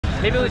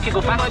Maybe we could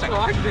go faster.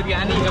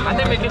 I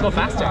think we could go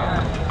faster.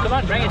 Come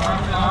on, bring it.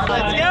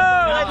 Let's go!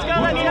 Let's go!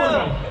 Let's go!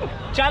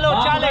 Chalo,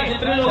 chale!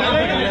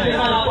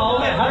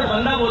 हर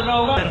बंदा बोल रहा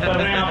होगा कर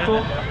रहे हैं आपको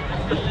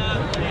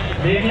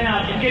देख लें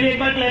आप इनके लिए एक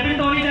बार क्लैपिंग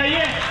तो होनी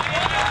चाहिए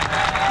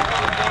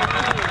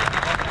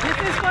This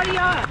is for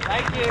you.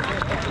 Thank you.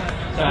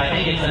 So I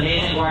think it's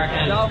amazing work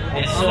and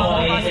it's so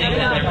amazing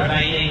that they're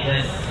providing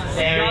this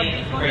Sehri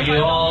for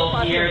you all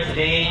here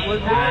today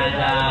and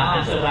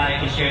I'm so glad I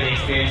could share the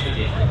experience with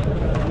you.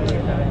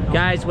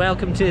 Guys,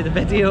 welcome to the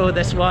video.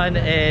 This one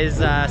is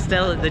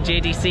still at the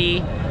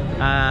JDC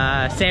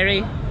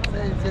Sehri.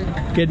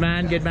 Good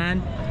man, good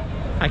man.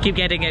 I keep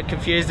getting it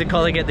confused and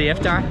calling it the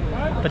iftar.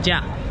 But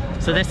yeah,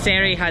 so this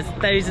Sehri has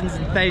thousands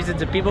and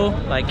thousands of people,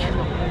 like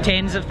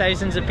tens of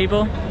thousands of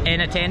people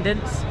in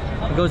attendance.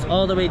 It goes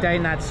all the way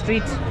down that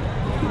street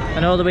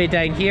and all the way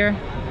down here.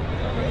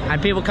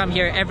 And people come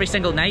here every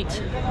single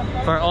night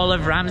for all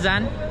of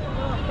Ramzan.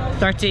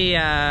 30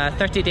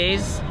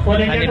 days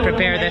and they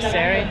prepare this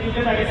Sehri,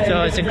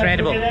 so it's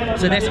incredible.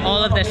 So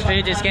all of this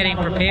food is getting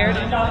prepared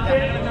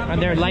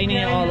and they're lining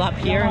it all up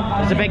here.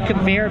 There's a big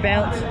conveyor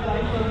belt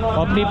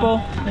of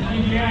people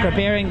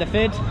preparing the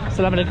food.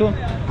 Assalamu alaikum.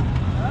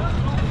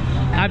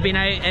 I've been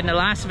out in the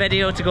last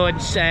video to go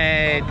and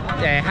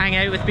hang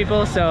out with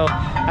people, so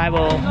I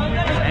will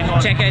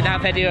check out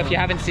that video if you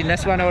haven't seen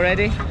this one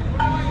already.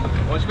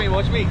 Watch me,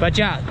 watch me. But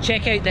yeah,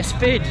 check out this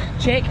food.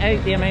 Check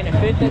out the amount of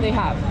food that they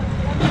have.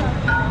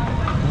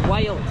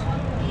 Wild.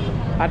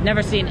 I've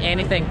never seen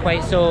anything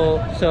quite so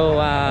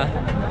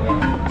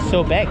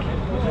big.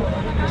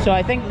 So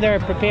I think they're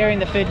preparing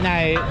the food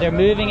now. They're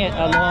moving it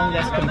along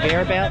this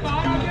conveyor belt.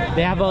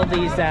 They have all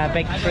these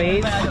big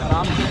trays,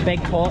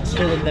 big pots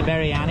full of the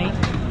biryani,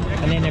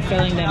 and then they're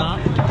filling them up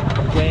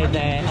with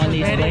on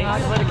these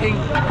plates.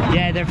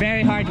 Yeah, they're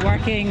very hard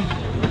working,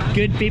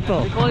 good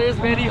people. Because it's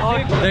very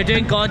hot.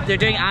 They're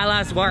doing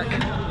Allah's work.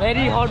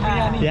 Very hot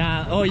biryani.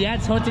 Yeah. Oh yeah,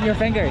 it's hot in your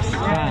fingers.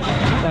 Yeah.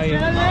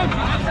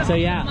 So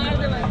yeah,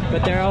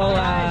 but they're all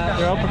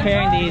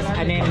preparing these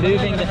and then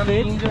moving the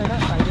food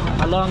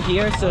along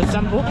here. So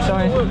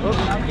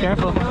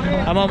careful.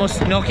 I'm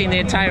almost knocking the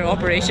entire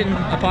operation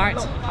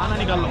apart.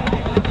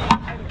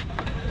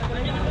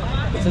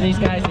 So these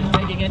guys are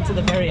digging into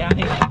the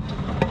biryani.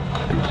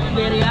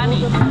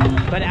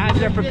 But as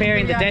they're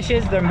preparing the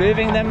dishes, they're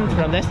moving them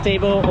from this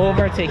table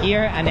over to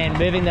here and then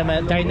moving them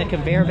down the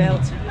conveyor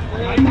belt,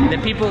 the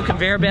people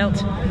conveyor belt,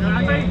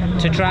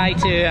 to try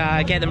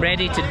to get them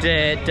ready to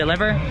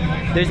deliver.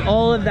 There's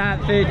all of that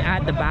food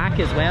at the back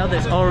as well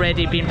that's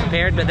already been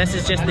prepared, but this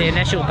is just the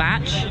initial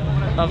batch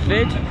of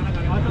food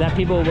that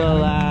people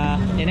will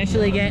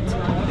initially get.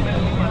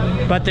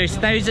 But there's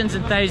thousands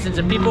and thousands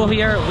of people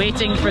here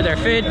waiting for their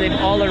food. They've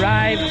all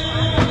arrived.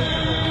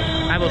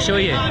 I will show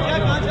you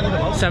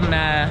some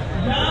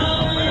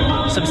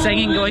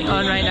singing going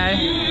on right now.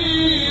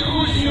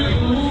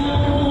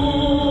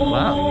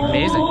 Wow,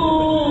 amazing.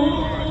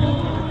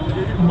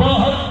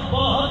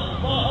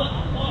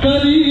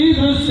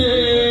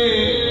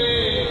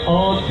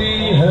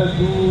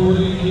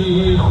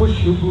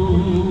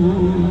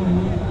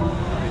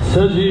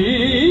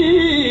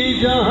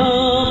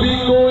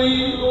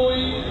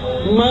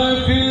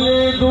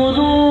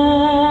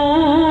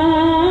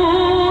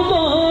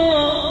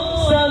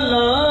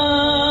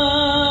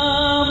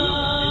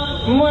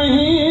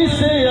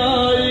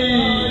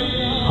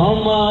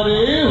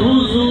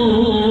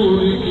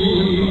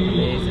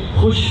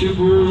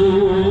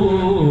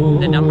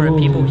 The number of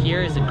people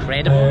here is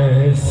incredible,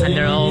 and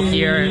they're all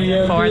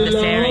here for the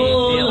Sehri.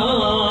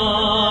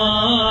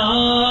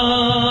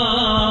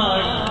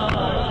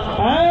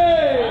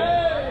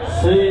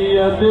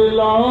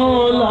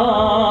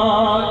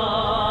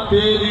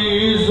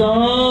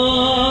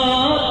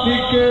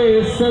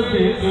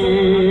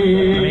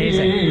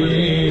 Amazing.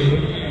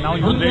 Now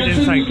you wait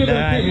inside.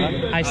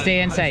 I stay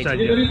inside.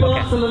 Okay.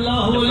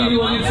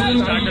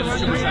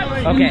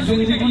 Okay.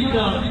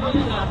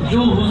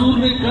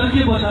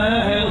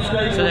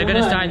 So they're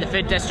going to start the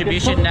food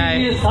distribution now.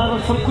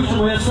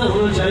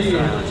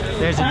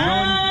 There's a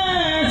drone.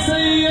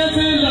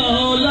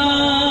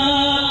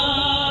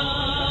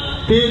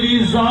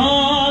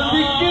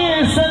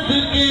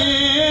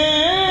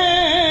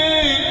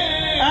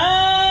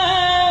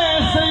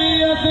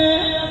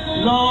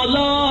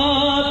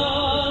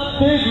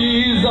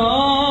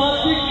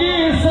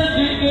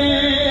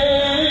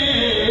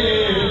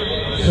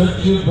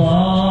 सच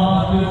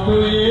बात तो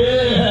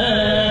ये है,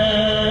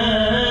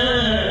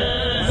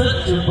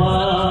 सच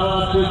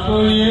बात तो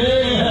ये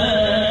है,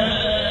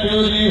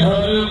 तेरी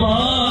हर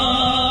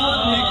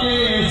बात के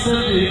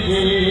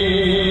सदके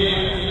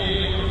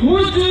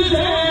मुझ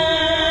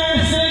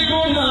जैसे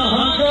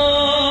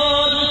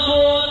गुनाहगार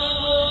को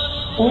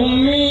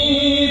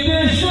उम्मीद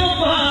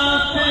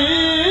शफाअत,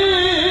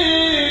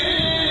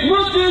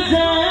 मुझ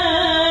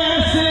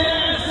जैसे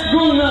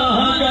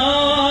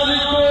गुनाहगार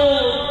को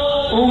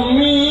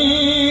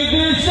उम्मीद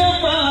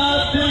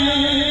शफाअत,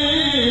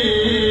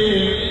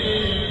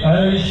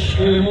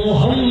 इश्क़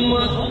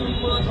मोहम्मद,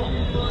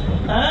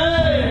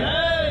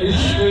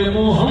 इश्क़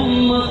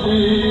Mohammad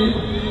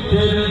So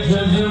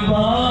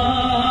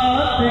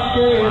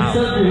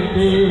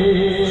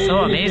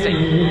amazing.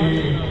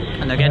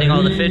 And they're getting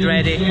all the food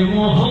ready.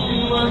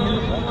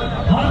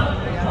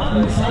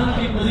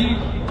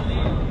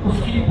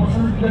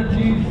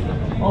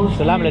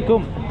 Assalamu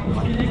alaikum.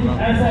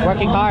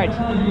 Working hard.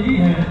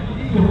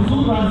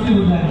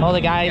 All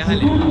the guys.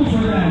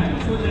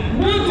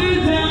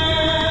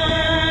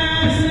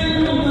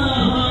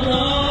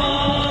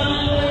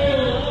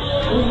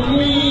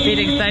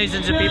 Feeding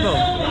thousands of people.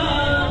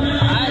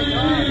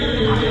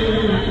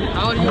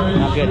 How are you?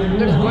 I'm good.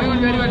 That is going on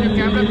very well. Your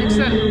camera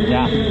pixel.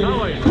 Yeah.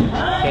 How are you? Good.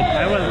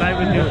 I was live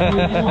with you.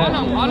 How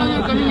long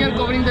you're coming here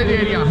covering the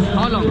area?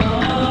 How long?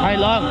 How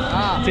long?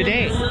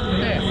 Today?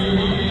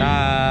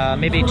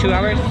 Maybe 2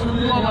 hours.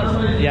 2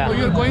 hours. Yeah. So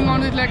you're going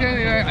on it like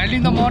early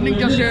in the morning,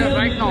 just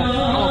right now.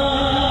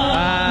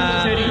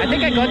 I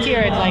think I got here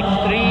at like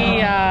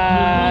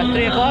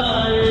 3 o'clock.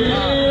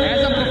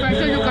 As a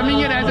professional, you're coming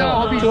here as a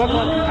hobby. 2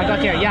 o'clock. I got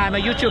here. Yeah, I'm a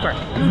YouTuber.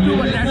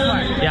 YouTuber, that's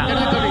why. Yeah. That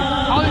is coming.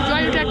 How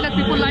enjoying that? Like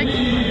people like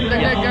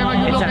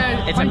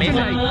It's amazing.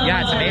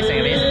 Yeah, it's amazing,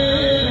 amazing.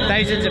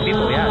 Thousands of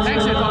people. Yeah.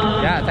 Thanks,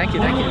 Edward. Yeah, thank you,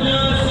 thank you.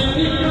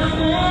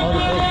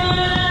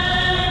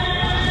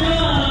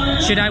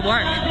 Should I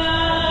work?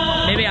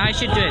 Maybe I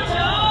should do it.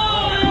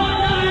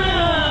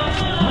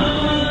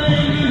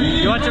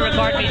 You want to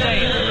record me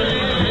doing it?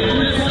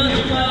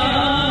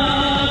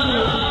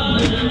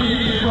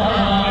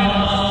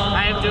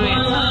 I am doing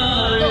it.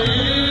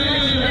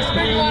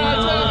 Respect you are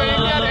also a very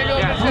clear radio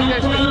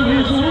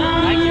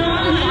Thank you.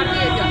 You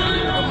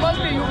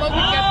must be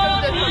capturing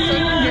that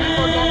person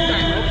for a long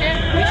time, okay?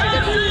 We should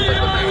have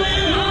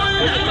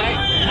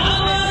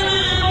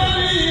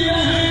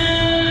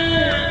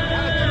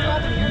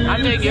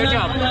I'm doing your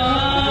job.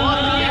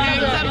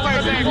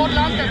 For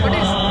long time, but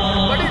it's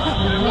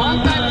long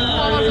time, 2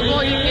 hours ago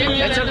he came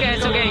here. It's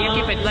okay, you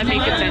keep it. Let me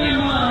continue.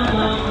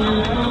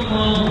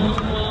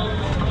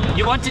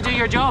 You want to do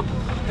your job?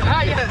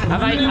 Yeah.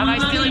 Am I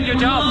stealing your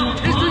job?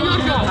 Please do your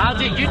job.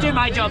 You do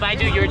my job, I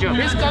do your job.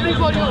 He's coming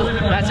for you.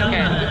 That's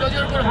okay. Because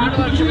you're good hard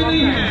work for a long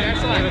time.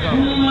 That's why. Here we go.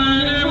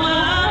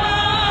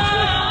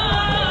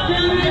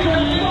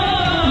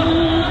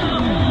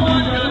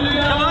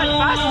 Come on,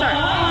 faster!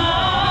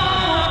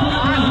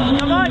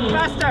 Come on,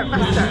 faster,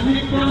 faster!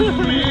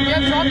 We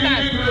have short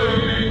time.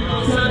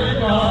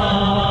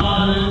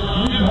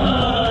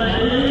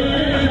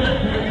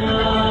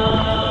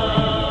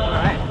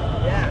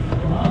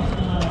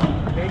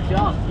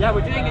 Yeah,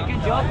 we're doing a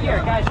good job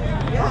here, guys.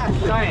 Yeah.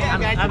 Sorry,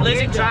 I'm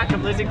losing track.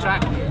 I'm losing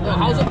track.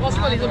 How's it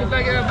possible? It looks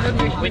like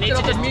We need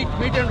to just meat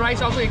and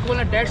rice also equal,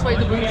 and that's why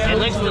the doing. It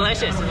looks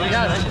delicious. It looks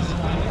delicious.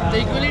 The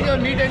equality of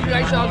meat and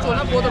rice also,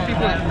 na, both the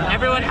people.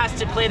 Everyone has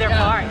to play their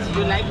part.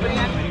 You like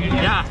biryani?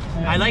 Yeah,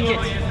 I like it.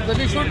 So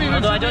we should be.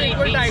 Although I don't eat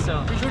equal meat, time.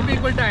 so. We should be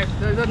equal time.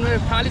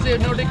 If thali is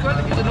not equal,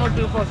 it is not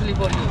possible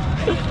for you.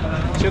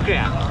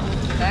 Shukriya.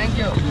 Thank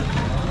you.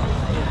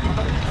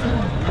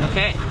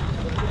 Okay.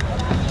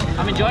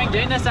 I'm enjoying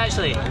doing this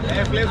actually.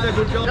 Yeah, plays a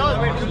good job.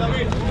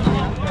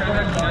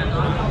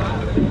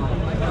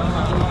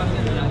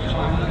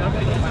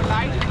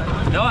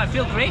 No, I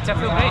feel great. I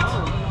feel great.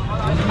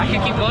 I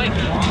can keep going.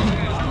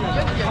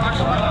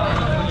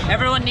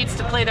 Everyone needs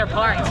to play their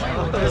part.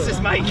 This is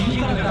Mike.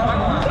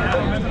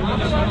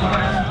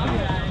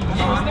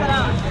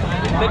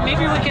 But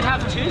maybe we could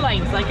have 2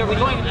 lines. Like, are we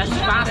going as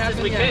fast as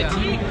we could?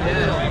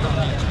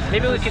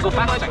 Maybe we could go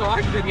faster.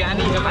 I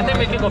think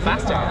we could go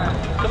faster.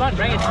 Come on,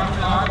 bring it.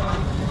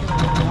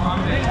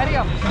 Hurry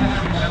up.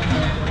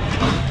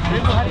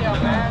 Hurry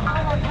up, man.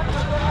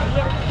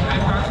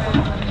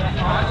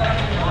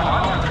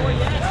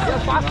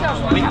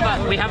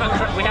 We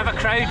have a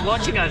crowd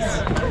watching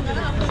us,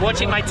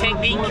 watching my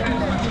technique.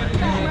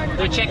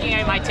 They're checking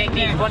out my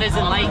technique. What is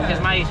it like? Is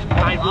my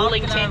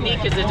rolling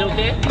technique, is it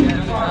okay?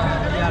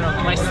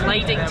 My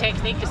sliding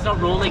technique is not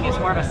rolling, it's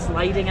more of a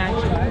sliding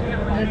action.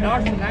 They're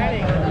not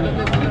sliding.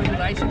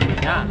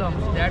 Yeah.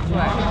 That's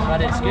why.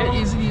 But it's good.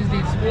 Easy.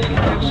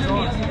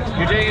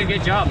 You're doing a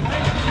good job.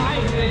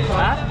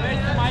 Huh?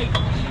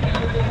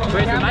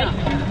 Where's the mic?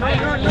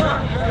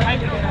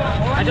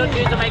 I don't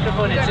use the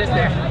microphone, it's just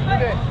there.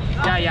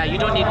 Yeah, you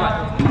don't need one.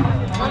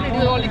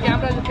 All the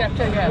cameras to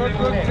capture here.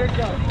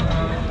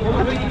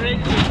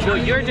 No,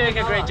 you're doing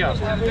a great job.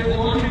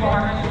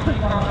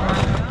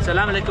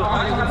 Salam alaikum.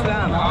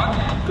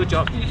 Good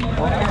job.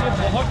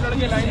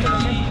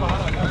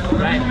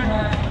 Right.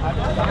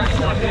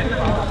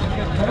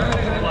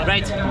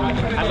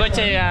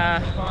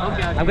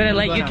 I'm going to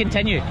let you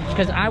continue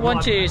because I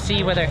want to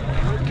see whether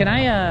can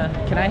I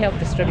help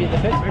distribute the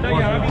food?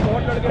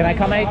 Can I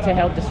come out to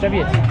help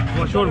distribute?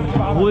 Oh, sure.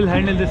 Who will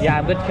handle this? Yeah,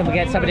 I'm good. Can we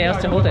get somebody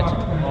else to hold it?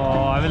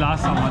 Oh, I will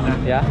ask someone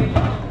then. Yeah.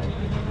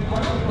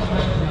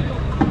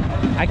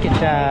 I could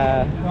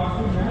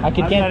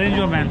get. Arrange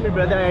your man.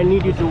 Brother, I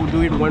need you to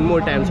do it one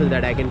more time so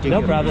that I can take No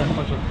your problem.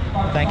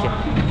 Thank you.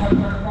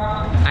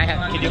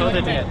 Can you hold it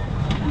again?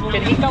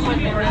 Can he come with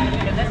me?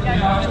 Can this guy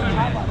come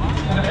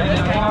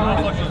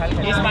with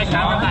me? He's my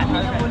cameraman.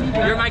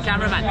 You're my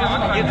cameraman.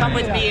 You come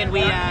with me and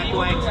we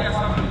go out.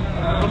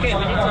 Okay,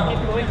 we need to keep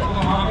going.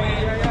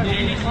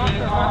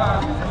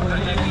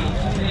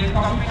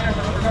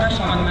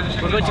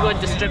 We're going to go and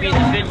distribute the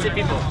food to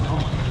people.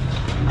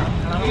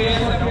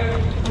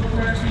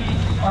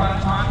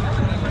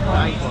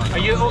 Are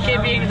you okay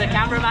being the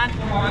cameraman?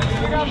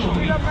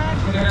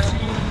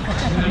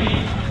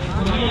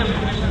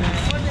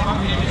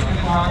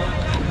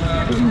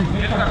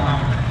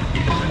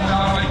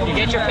 You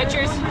get your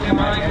pictures?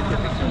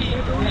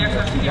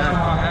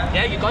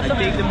 Yeah, you got them?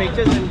 Take the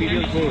pictures and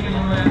videos both.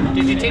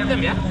 Did you take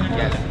them, yeah?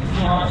 Yes.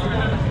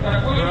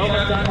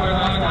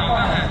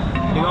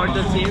 You got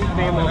the same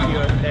frame of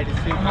yours, that is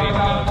same frame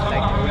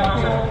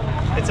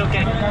like It's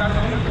okay.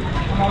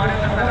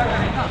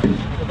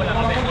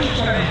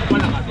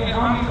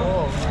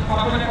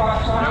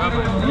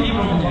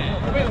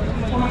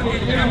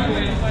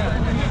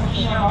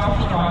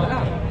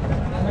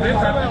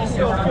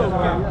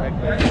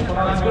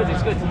 It's good,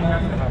 it's good.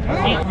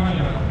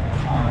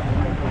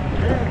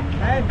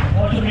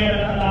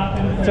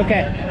 It's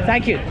okay.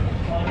 Thank you.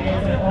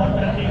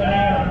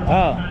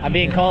 Oh, I'm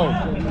being called.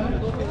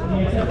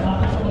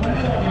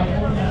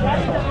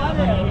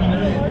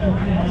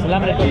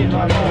 Salam alaikum.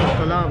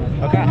 Salam.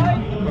 Okay.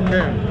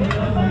 Okay.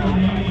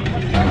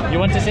 You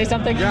want to say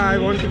something? Yeah, I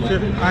want to say,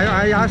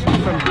 I asked you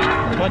something.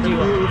 What do you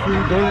want? If you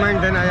don't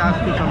mind, then I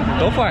ask you something.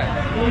 Go for it.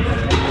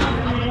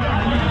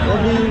 What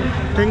do you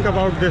think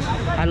about this?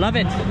 I love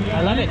it.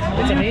 I love it.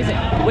 It's amazing.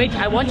 Wait,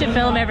 I want to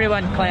film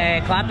everyone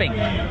clapping,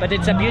 but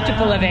it's a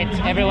beautiful event.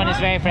 Everyone is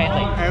very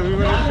friendly.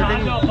 Everyone is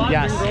sitting.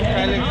 Yes.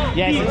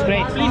 Yes, it's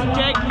great. Please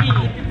take me.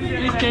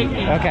 Please take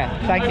me. Okay,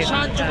 thank you.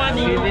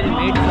 We will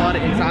meet for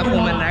Insaf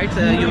Human Rights.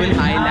 You will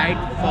highlight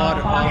for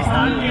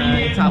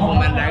Insaf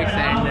Human Rights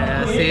and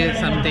say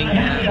something.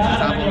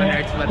 Insaf Human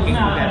Rights working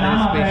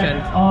together special.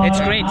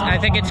 It's great. I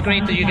think it's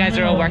great that you guys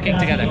are all working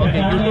together. Okay,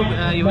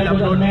 YouTube. You will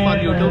upload for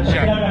YouTube.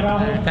 Sure.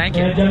 Thank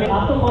you. ये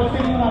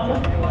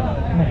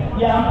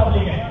आम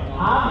public है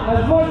आप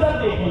नज़्मों सब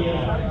देखिए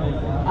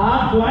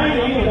आप दुआएं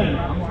देंगे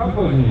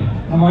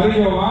हमारी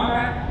जो आवाम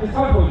है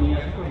इसका खोलिए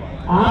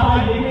आप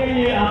आज देखिए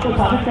ये आपको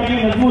साबित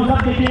करेंगे नज़्मों सब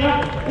देखिएगा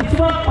इस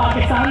वक्त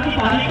पाकिस्तान की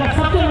तारीख का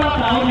सबसे बड़ा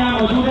क्राउड यहाँ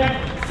मौजूद है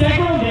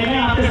सैकड़ों जगह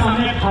आपके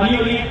सामने खाली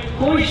हुई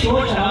कोई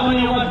शोर शराबा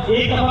नहीं होगा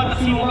एक दफा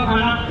तकसीम होगा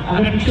खाना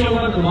अगर पीछे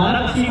होगा तो दोबारा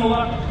तकसीम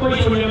होगा कोई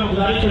शोर नहीं होगा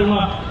गुजारिश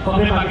करूँगा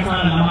खबरें पाकिस्तान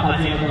नामा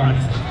खाते हैं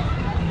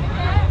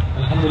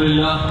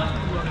अल्हम्दुलिल्लाह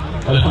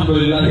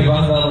अल्हम्दुलिल्लाह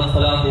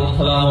वस्सलातु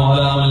वस्सलामु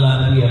अला मन ला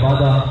नबिय्य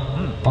बअदा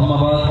अम्मा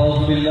बाद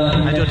औज़ु बिल्लाहि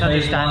I don't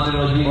understand.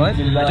 What? I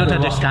don't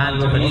understand.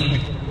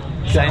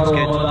 Sounds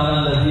good.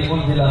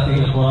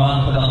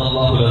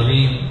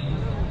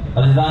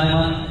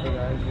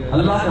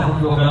 अल्लाह का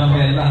फज़ल व करम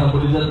है अल्लाह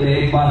रब्बुल इज्जत है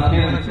एक बार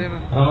फिर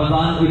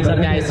रमजान की So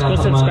guys, go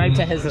subscribe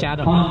to his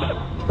channel. हम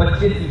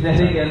 25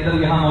 सहरी के अंदर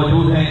यहाँ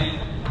मौजूद हैं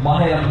माह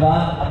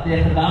रमजान अपने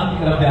इख्तिताम की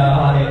तरफ जा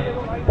रहा है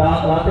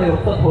रातें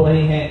रुखसत हो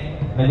रही हैं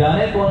न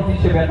जाने कौन सी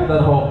शब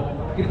कदर हो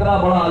कितना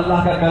बड़ा अल्लाह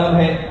का करम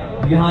है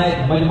यहाँ एक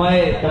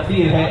मजमा-ए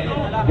कसीर है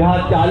जहाँ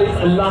 40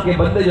 अल्लाह के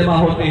बंदे जमा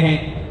होते हैं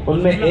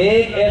उनमें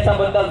एक ऐसा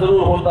बंदा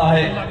जरूर होता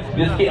है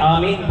जिसकी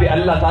आमीन पे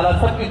अल्लाह ताला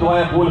सबकी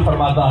दुआएं कबूल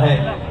फरमाता है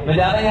न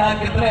जाने यहाँ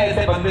कितने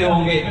ऐसे बंदे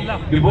होंगे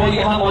कि वो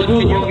यहाँ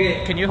मौजूद होंगे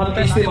हम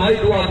इज्तिमाई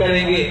दुआ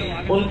करेंगे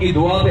उनकी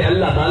दुआ पे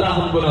अल्लाह ताला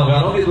हम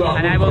गुनहगारों की दुआ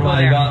कबूल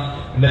फरमाएगा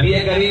नबी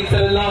करीम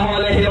सल्लल्लाहु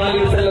अलैहि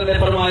वसल्लम ने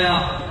फरमाया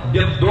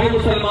जब दो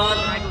मुसलमान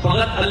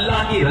फकत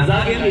अल्लाह की रजा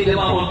के लिए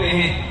जमा होते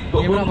हैं तो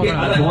उनके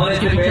अलग होने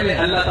से पहले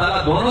अल्लाह ताला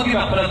दोनों की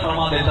मग़फ़िरत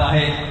फरमा देता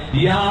है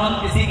यहाँ हम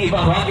किसी की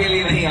वाह के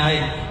लिए नहीं आए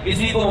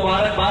किसी को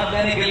मुबारकबाद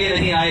देने के लिए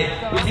नहीं आए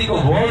किसी को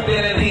वोट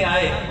देने नहीं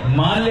आए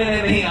माल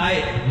लेने नहीं आए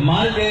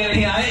माल देने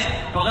नहीं आए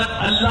फकत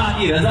अल्लाह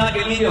की रजा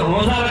के लिए जो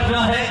रोजा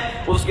रखना है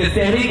उसके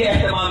सहरी के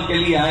एहतमाम के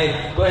लिए आए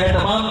तो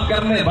एहतमाम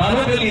करने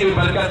वालों के लिए भी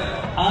बरकत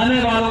आने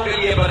वालों के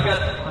लिए बरकत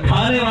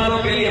खाने वालों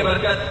के लिए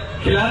बरकत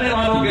खिलाने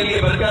वालों के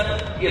लिए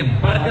बरकत ये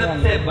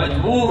बरकत से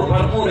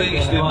भरपूर एक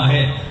इज्तिमा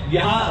है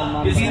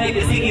यहाँ किसी ने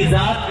किसी की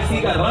जात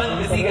किसी का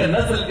रंग किसी का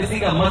नस्ल किसी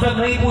का मजहब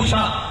नहीं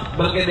पूछा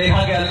बल्कि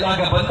देखा कि अल्लाह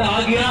का बंदा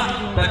आ गया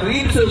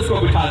तकरीब से उसको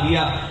बिठा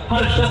दिया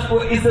हर शख्स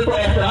को इज्जत और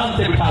एहतराम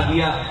से बिठा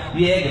दिया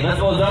ये एक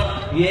नज़्म व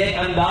ज़ब्त ये एक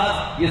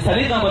अंदाज ये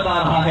सलीका बता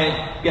रहा है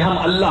कि हम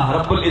अल्लाह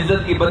रब्बुल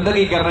इज्जत की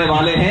बंदगी करने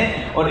वाले हैं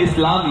और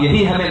इस्लाम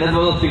यही हमें नज़्म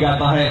व ज़ब्त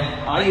सिखाता है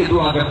आइए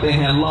दुआ करते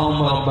हैं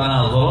अल्लाहुम्मा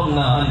रब्बना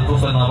ज़लमना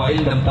अनफुसना व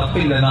इन लम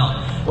तग़फिर लना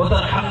व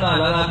तरहमना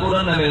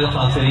लनकूनन्ना मिनल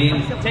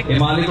खासिरीन ए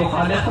मालिक व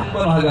खालिक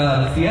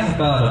गुनहगार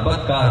सियाहकार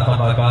बदकार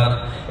खताकार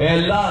ए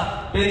अल्लाह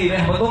तेरी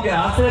रहमतों के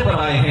आसरे पर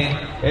आए हैं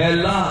ए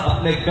अल्लाह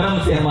अपने करम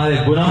से हमारे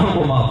गुनाहों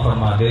को माफ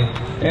फरमा दे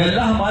ए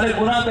अल्लाह हमारे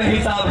गुनाह का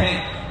हिसाब है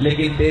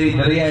लेकिन तेरी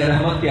दरिया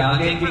रहमत के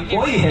आगे इनकी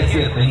कोई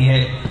हैसियत नहीं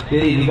है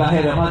तेरी निगाह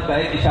रहमत का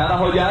एक इशारा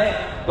हो जाए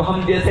तो हम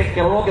जैसे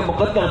करोड़ों के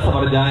मुकद्दर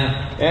समझ जाएं।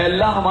 ए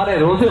अल्लाह हमारे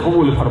रोजे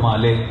कबूल फरमा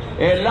ले,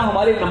 ए अल्लाह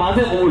हमारी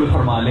नमाजें कबूल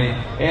फरमा ले,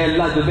 ए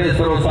अल्लाह जो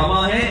बेसरो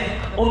सामा है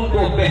उनको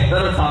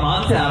बेहतर सामान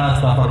से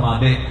आरास्ता फरमा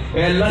दे,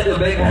 ए अल्लाह जो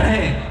बेघर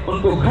हैं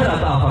उनको घर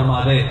अता फरमा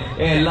दे,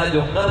 ए अल्लाह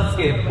जो कर्ज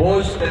के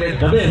बोझ तेरे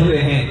दबे हुए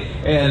हैं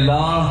ए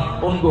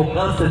अल्लाह उनको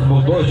कर्ज से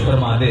मुक्तोश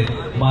फरमा दे,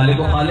 मालिक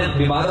व खालिक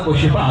बीमारों को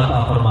शिफा अता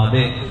फरमा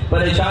दे,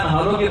 परेशान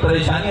हालों की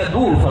परेशानियां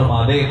दूर फरमा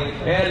दे,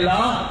 ए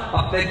अल्लाह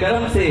अपने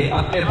करम से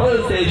अपने फल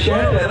से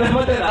शहर से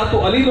रहमत नात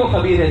अली व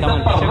कबीर है सब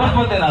पर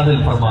रहमत नाज़िल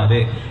फरमा दे,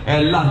 ए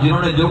अल्लाह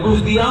जिन्होंने जो कुछ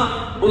दिया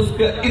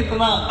उसका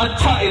इतना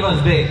अच्छा इवज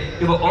दे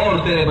कि वो और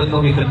तेरे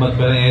बंदों की खिदमत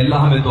करें। अल्लाह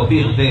हमें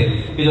तौफीक दे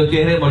कि जो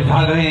चेहरे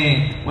मुरझा गए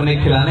हैं उन्हें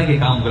खिलाने के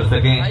काम कर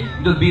सकें,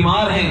 जो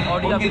बीमार हैं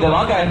उनकी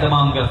दवा का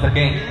इंतजाम कर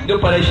सकें, जो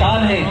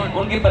परेशान हैं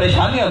उनकी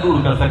परेशानियां दूर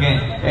कर सकें।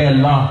 ए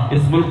अल्लाह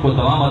इस मुल्क को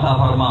तमाम अता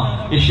फरमा,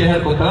 इस शहर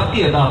को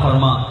तरक्की अता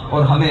फरमा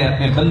और हमें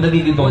अपने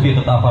बंदगी की तौफीक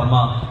अता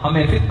फरमा,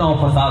 हमें फितना और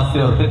फसाद से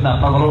और फितना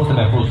परवरों से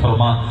महफूज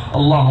फरमा।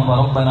 अल्लाहुम्मा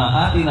रब्बना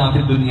आतिना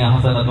फिद दुनिया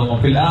हसनतन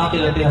व फिल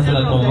आखिरति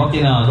हसनतन व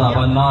क़िना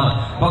अज़ाबन नार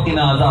व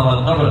क़िना अज़ाबल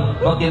क़ब्र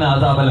व क़िना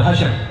अज़ाबल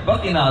हश्र व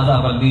क़िना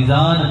अज़ाबल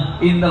मीज़ान।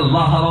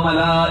 इन्नल्लाह व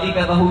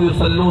मलाइकतहु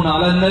युसल्लूना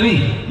अलन नबी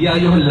या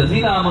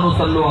अय्युहल्लज़ीना आमनू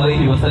सल्लु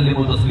अलैहि व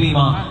सल्लिमू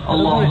तस्लीमा।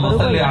 अल्लाहुम्मा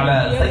सल्लि अला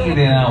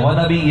सय्यिदिना व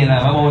नबिय्यिना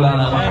व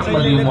मौलाना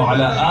मुहम्मदिन व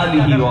अला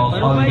आलिहि व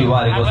अस्हाबिहि व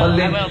बारिक व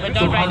सल्लिम।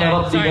 सुब्हान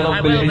रब्बिका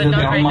रब्बिल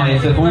इज़्ज़ति अम्मा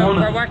यसिफून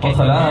व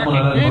सलामुन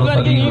अलल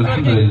मुरसलीन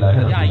वल्हम्दुलिल्लाहि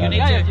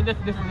रब्बिल आलमीन।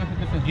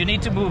 You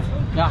need to move.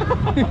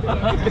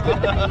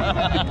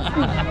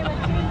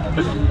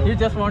 You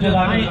just want to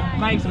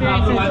My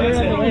experience is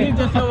you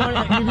just want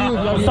reviews.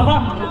 Mustafa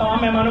तमाम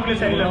मेहमानों के लिए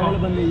सही लगाओ।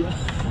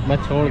 मैं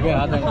छोड़ के आ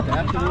जाऊंगा।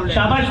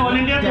 शाबाश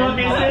वॉलंटियर थोड़ा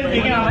तेज से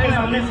देखिए आपके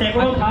सामने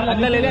सैकड़ों थाल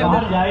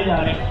बाहर जाए जा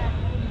रहे हैं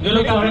जो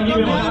लोग औरंगी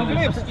में मौजूद।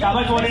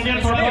 शाबाश वॉलंटियर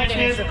थोड़ा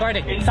तेज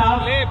इंसाफ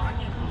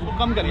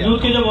यूथ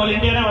के जो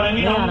वॉलंटियर हैं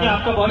औरंगी टाउन के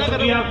आपका बहुत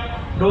शुक्रिया।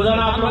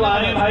 रोजाना आप लोग आ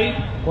रहे हैं भाई।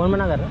 कौन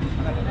मना कर रहा है?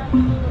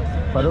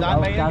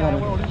 क्या कर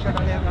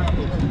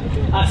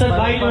असद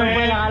भाई जो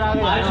है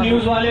आज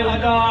न्यूज वाले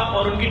उनका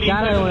और उनकी टीम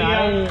का शुक्रिया।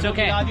 It's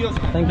okay.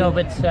 No,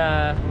 but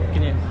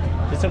can you?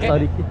 It's okay.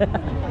 Sorry.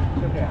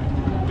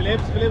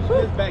 Philips,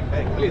 back,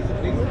 please.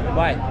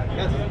 Why?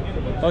 Yes.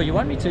 Oh, you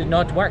want me to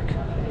not work?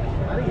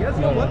 Yes,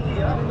 no work.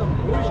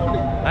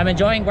 I'm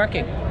enjoying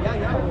working.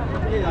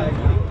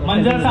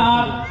 मंजर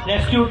साहब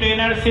rescue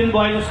trainer Sindh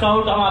boys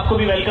scout, हम आपको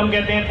भी welcome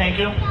कहते हैं। Thank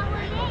you.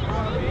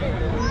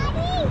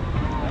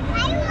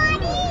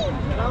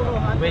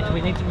 Wait,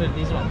 we need to move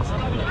these ones.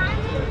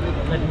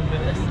 Let me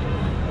move this.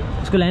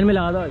 इसको line में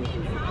लगा दो।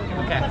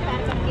 Okay.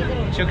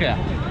 शुक्रिया।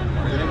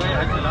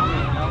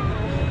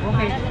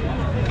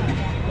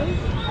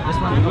 This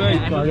one.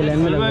 इसको आगे लाइन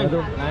में लगा दो।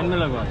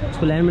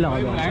 इसको लाइन में लगा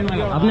दो।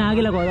 अपने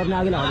आगे लगवा दो, अपने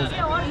आगे लगा दो।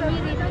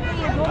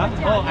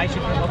 Oh, I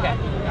should. Okay.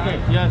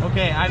 Yes.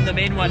 Okay, I'm the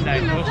main one now.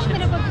 Oh, shit.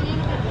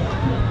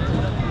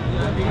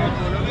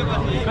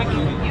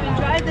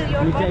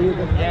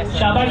 Yes.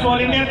 शाबाश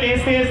वॉलंटियर तेज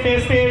तेज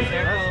तेज तेज।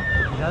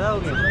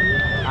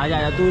 आजा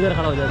तू इधर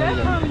खड़ा हो जा।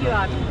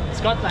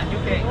 Scotland,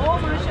 UK. Oh,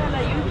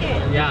 mashallah, UK.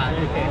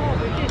 Yeah, UK.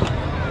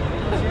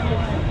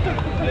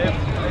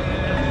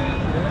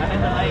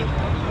 And the light.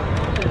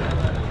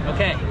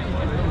 Okay.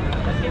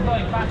 Let's keep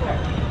going faster.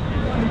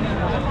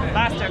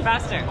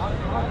 Faster.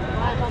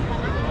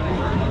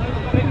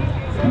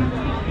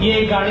 ये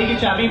गाड़ी की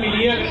चाबी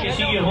मिली है, अगर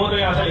किसी की हो तो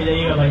यहाँ से ले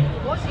जाइएगा भाई।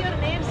 What's your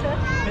name, sir?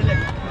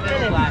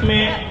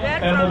 इसमें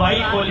मोबाइल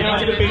खोलने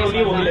वाली जो पिन होती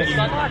है वो भी लगी है।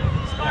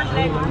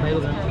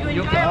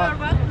 You enjoy our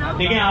work now?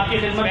 देखिए आपकी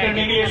खिदमत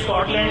करने के लिए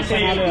स्कॉटलैंड से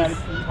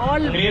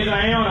अंग्रेज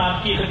आए हैं और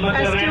आपकी खिदमत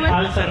कर रहे हैं,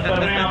 हाल सर्व कर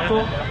रहे हैं आपको।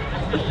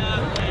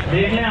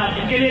 देख लें आप,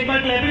 इनके लिए एक बार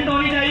क्लैपिंग तो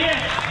होनी चाहिए।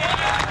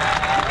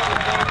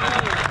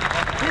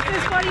 This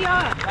is for you.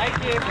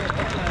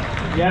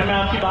 यार मैं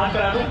आपकी बात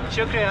करा दूं।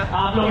 शुक्रिया।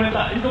 आप लोगों ने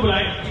इनको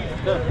बुलाए।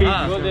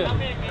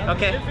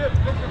 Okay.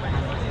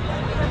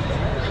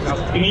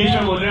 इंग्लिश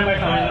में बोल रहे हैं भाई,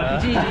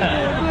 समझना।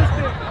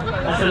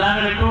 अस्सलाम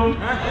वालेकुम।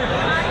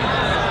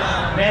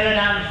 मेरा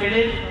नाम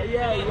Philip.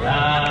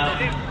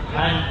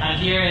 I'm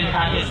here in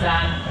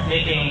Pakistan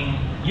making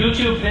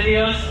YouTube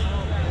videos.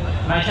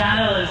 My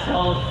channel is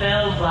called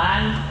Phil's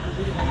Land,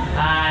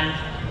 and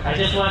I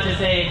just want to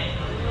say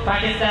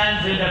Pakistan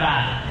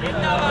Zindabad.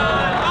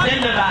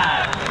 Zindabad.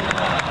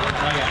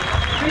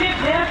 Philip,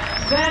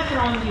 where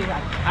from you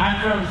are? I'm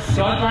from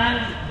Scotland,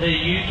 the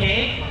UK,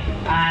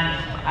 and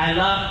I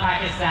love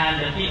Pakistan.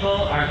 The people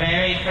are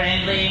very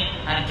friendly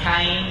and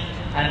kind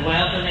and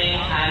welcoming,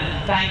 and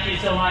thank you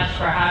so much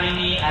for having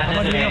me at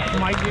this event.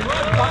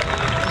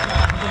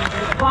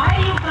 Why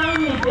you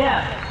come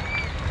there?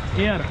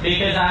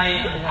 Because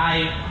I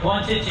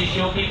wanted to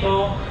show people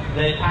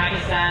that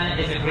Pakistan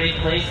is a great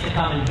place to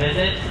come and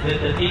visit, that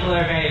the people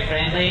are very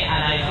friendly,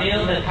 and I feel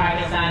that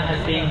Pakistan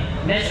has been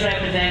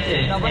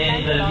misrepresented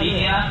in the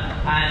media,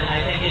 and I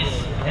think it's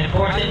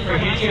important for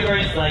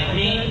YouTubers like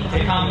me to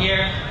come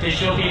here to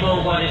show people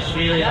what it's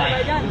really like.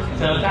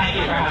 So thank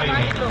you for having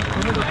me.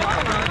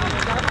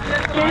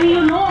 Can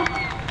you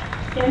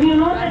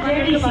know the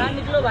JDC?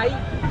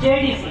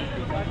 JDC.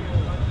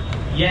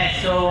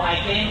 Yes, so I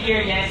came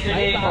here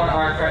yesterday for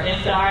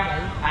iftar,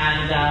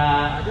 and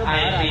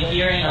I've been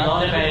hearing a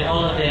lot about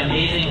all of the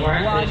amazing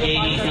work that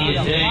JDC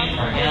is doing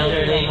for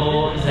elderly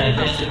homes and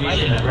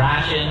distribution of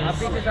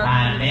rations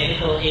and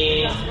medical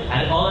aid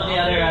and all of the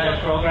other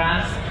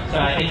programs. So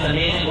I think it's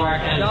amazing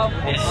work, and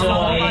it's so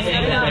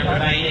amazing that they're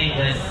providing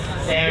this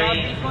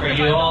Sehri for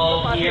you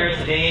all here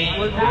today,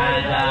 and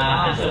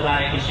I'm so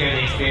glad I can share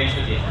the experience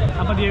with you.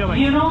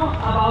 You know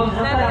about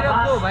Zafar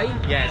Abbas?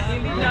 Yes.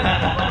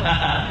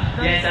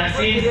 Yes, I've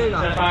seen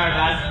Zafar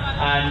Abbas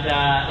and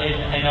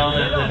in all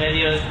the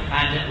videos,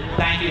 and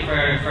thank you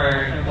for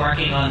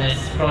working on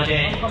this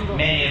project.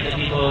 Many of the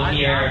people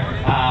here,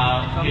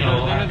 you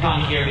know, have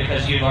come here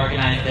because you've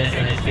organized this,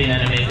 and it's been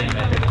an amazing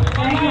event.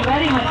 Thank you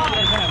very much.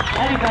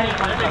 Very, very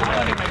much.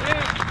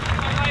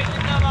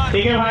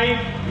 ठीक है भाई,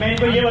 मैं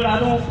इनको ये बता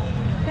दूं,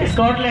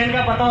 Scotland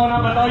का पता होना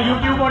बताओ,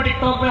 यूट्यूब और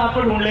टिकटॉक पे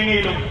आपको ढूंढ लेंगे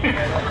ये लोग।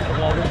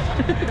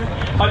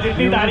 और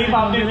जितनी तारीफ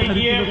आपने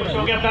की है, खुश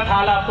होकर अपना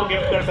थाल आपको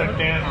गिफ्ट कर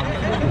सकते हैं।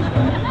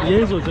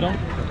 यही सोच रहा हूँ।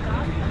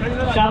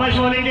 शाबाश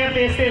वॉलंटियर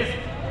टेस्टेस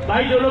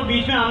भाई, जो लोग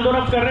बीच में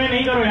आंदोलन कर रहे हैं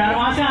नहीं करो यार,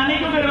 वहां से आने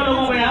क्यों दे रहे हो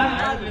लोगों को यार।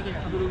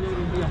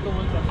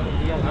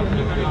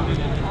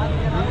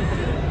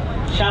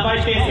 शाबाश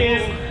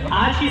टेस्टेस।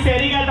 आज की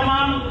सहरी का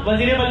तमाम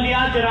वजीर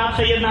बल्दियात जनाब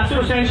सैयद नासिर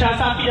हुसैन शाह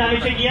साहब की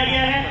जानिब से किया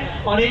गया है।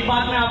 और एक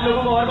बात मैं आप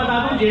लोगों को और बता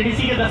दूं,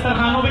 जेडीसी के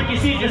दस्तरखानों में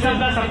किसी किस्म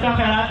का सबका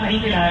खैरात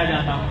नहीं खिलाया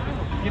जाता।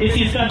 इस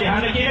चीज का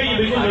ध्यान रखिएगा, ये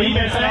बिल्कुल वही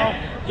पैसा है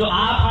जो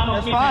हम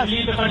अपनी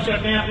फैमिली पे खर्च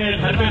करते हैं, अपने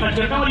घर पे खर्च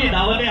करते हैं, और ये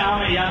दावत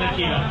आम है, याद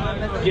रखिएगा।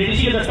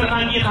 जेडीसी के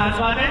दस्तरखान की खास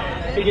बात है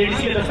कि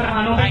जेडीसी के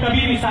दस्तरखानों में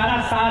कभी भी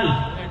सारा साल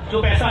जो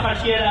पैसा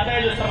खर्च किया जाता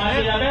है, जो इस्तेमाल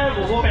किया जाता है,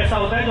 वो पैसा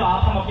होता है जो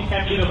हम अपनी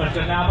फैमिली में खर्च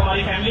करते हैं। आप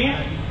हमारी फैमिली है,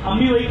 हम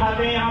भी वही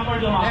खाते हैं यहाँ पर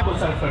जो हम आपको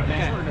सर्व करते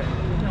हैं।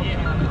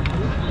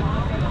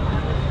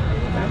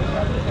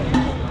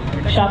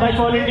 शाबाश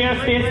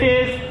वॉलंटियर्स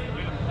टेस्टेस।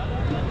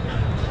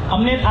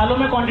 हमने थालों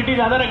में क्वांटिटी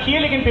ज्यादा रखी है,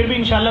 लेकिन फिर भी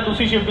इंशाल्लाह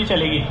दूसरी शिफ्ट भी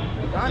चलेगी।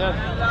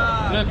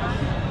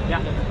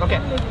 ओके।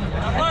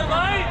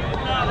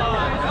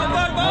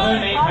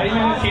 नहीं भाई,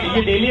 मैंने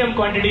ये डेली हम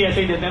क्वांटिटी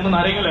ऐसे ही देते हैं,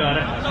 तुम्हारे क्यों लगा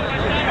रहे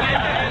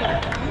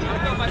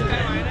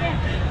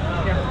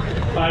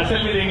पार्सल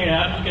भी देंगे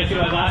यार, कैसी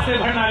बात, रास्ते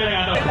भर ना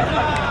लगा दो।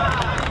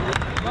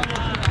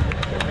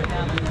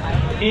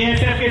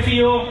 ASF के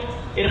CEO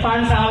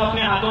इरफान साहब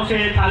अपने हाथों से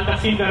थाल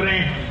तकसीम कर रहे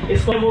हैं।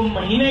 इसको वो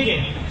महीने के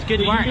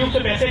यूट्यूब से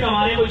पैसे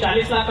कमा रहे, कोई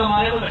 40 लाख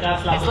कमा रहे, कोई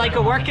 50 lakh. It's like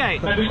a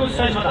workout. मैं बिल्कुल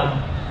सच बता रहा हूँ,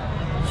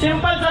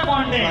 सिंपल सा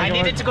content. I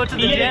needed to go to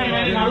the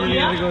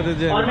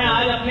gym. और मैं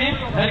आज अपने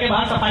घर के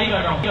बाहर सफाई कर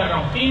रहा हूँ।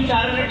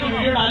 3-4 मिनट की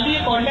वीडियो डाल दी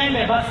है, कंटेंट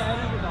है बस।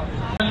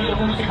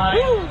 लोगों को सिखा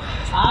रहे हैं।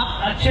 आप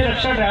अच्छे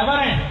रक्षा ड्राइवर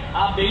हैं,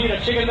 आप डेली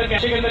रक्षे के अंदर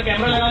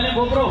कैमरा लगा लें,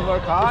 GoPro।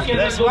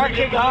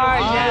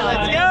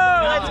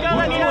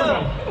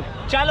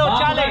 चलो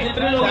चले।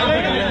 जितने लोग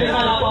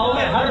आप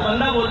आओगे, हर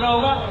बंदा बोल रहा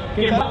होगा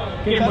कि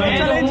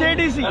मैं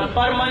JDC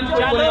पर मंथ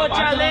चलो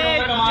चले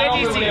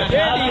JDC।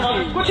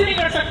 कुछ नहीं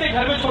कर सकते,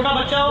 घर में छोटा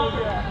बच्चा हो,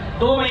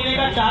 2 महीने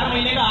का, 4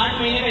 महीने का, 8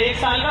 महीने का, 1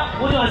 साल का,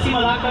 वो जो हंसी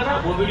मजाक कर रहा है,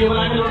 वो वीडियो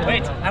बना के लोग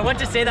Wait, I want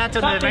to say that to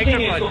the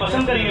microphone.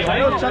 पसंद करेंगे भाई।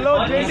 चलो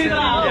इसी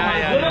तरह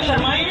जो लोग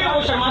शर्माएंगे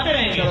वो शर्माते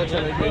रहेंगे,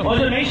 और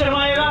जो नहीं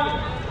शर्माएगा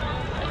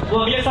वो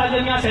अगले साल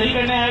जब यहाँ सहरी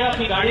करने आएगा,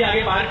 अपनी गाड़ी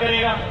आगे पार्क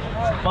करेगा,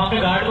 वहाँ पे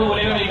गार्ड को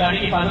बोलेगा मेरी गाड़ी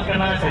की हिफाजत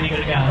करना, मैं सहरी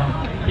करके आ रहा हूँ।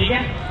 ठीक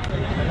है,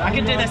 I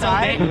can do this all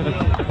day.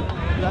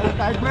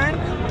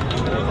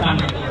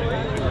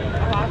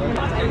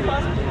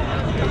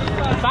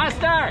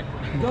 Faster.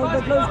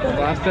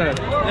 Faster.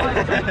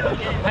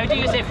 How do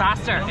you say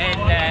faster?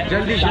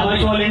 जल्दी शाबाश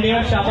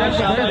वॉलंटियर, शाबाश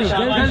शाबाश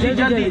शाबाश।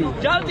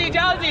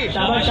 Jaldi.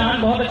 शाबाश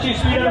शान, बहुत अच्छी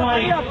स्पीड है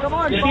हमारी।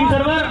 यकीन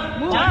सर्वर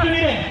चाह क्यों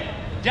नहीं रहे?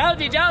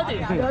 Jaldi.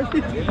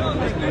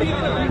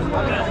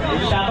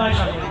 शाबाश।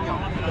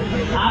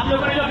 आप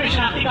लोगों ने जो अपने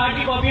शनाख्ती कार्ड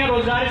की कॉपियां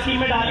रोजगार स्कीम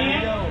में डाली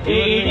हैं,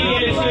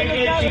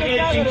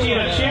 चिंची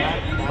रक्षे,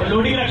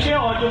 लोडिंग रक्षे,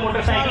 और जो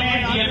मोटरसाइकिलें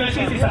हैं GFS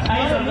की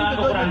 27 रमजान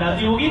को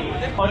कुरानंदाजी होगी।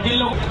 और जिन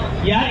लोग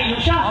यार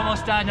इनुशा,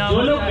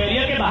 जो लोग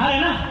बैरियर के बाहर है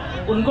ना,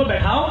 उनको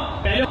बैठाओ,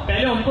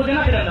 पहले उनको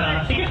देना, फिर अंदर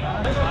आना। ठीक है,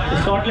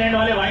 स्कॉटलैंड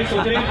वाले भाई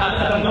सोच रहे हैं खाना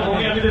खत्म हो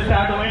गया, अभी तो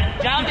स्टार्ट हुए।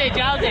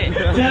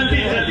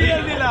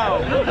 जल्दी लाओ।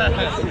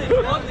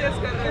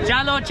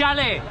 चलो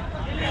चले।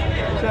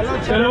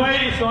 चलो भाई,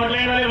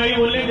 स्कॉटलैंड वाले भाई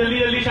बोल रहे हैं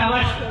जल्दी।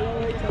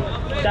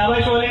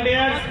 शाबाश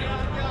वॉलंटियर्स।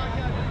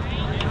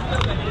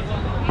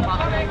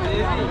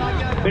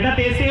 बेटा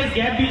तेज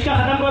गैप बीच का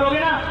खत्म करोगे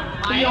ना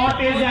तो ये और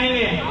तेज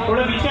जाएंगे,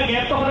 थोड़ा बीच का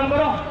गैप तो खत्म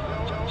करो।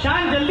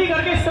 शान जल्दी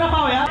करके इस तरफ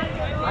आओ यार,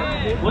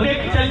 वो देख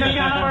चल के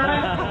आना पड़ रहा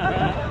है।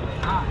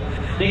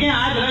 देखिए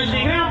आज रश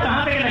देख रहे हैं आप,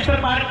 कहाँ पे नेशनल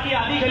पार्क की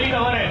आधी गली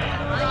कवर है।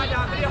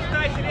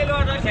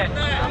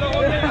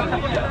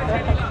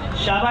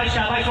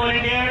 शाबाश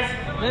वॉलंटियर्स।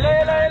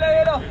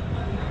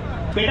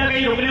 बेटा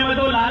कहीं रुकने मत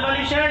दो, लाल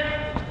वाली शर्ट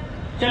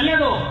चलने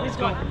दो।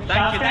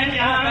 स्टैंड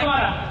यहाँ है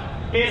तुम्हारा,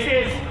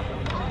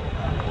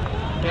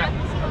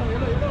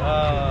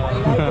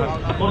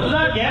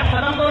 मुर्तजा गैप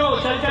खत्म करो,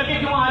 चल के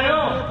क्यों आ रहे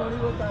हो?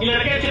 ये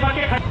लड़के चिपक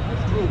के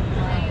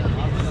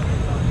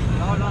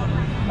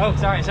Oh,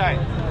 sorry.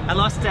 I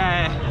lost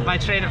my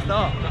train of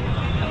thought.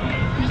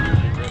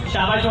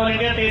 शाबाश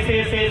वॉलंटियर, तेज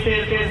तेज तेज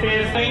तेज तेज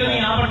तेज। कहीं लोग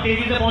यहाँ पर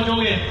तेजी से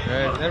पहुंचोगे,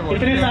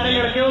 इतने सारे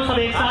लड़के हो, सब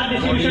एक साथ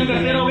डिस्ट्रीब्यूशन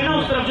करते रहोगे ना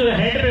उस तरफ जो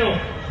हेड पे हो,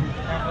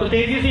 तो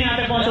तेजी से यहाँ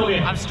पे पहुंचोगे।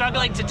 I'm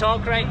struggling to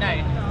talk right now.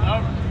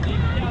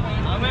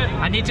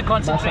 I need to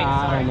concentrate.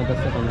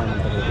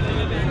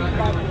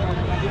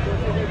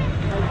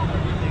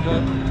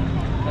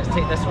 Let's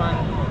take this one.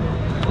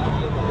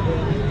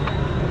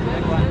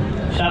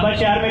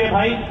 शाबाश यार मेरे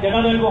भाई,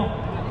 जगह दो इनको,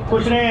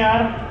 खुश रहे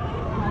यार।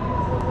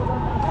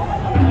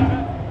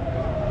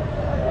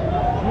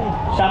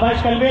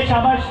 शाबाश कलबे,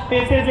 शाबाश,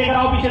 तेज तेज लेकर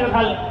आओ पीछे से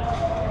थाल।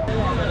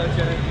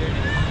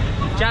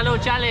 Chalo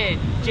chale,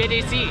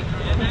 JDC.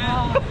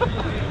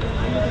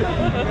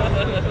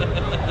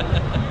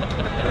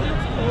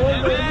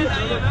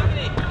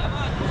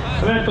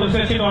 तुमसे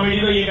अच्छी कॉमेडी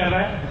तो ये कर रहा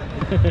है,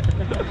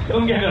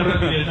 तुम क्या कर रहे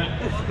हो?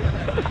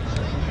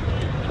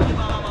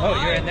 Oh,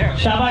 you're in there.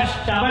 शाबाश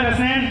शाबाश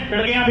हसनैन,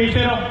 लड़के यहाँ भेजते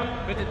रहो।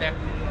 Put it there.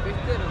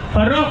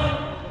 फर्रुख,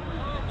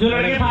 जो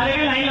लड़के फारे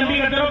हैं लाइन लंबी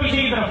करते रहो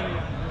पीछे की तरफ।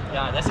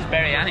 Yeah, this is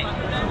biryani.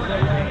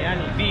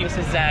 This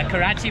is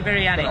Karachi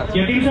biryani.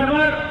 यतीम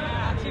सरवर,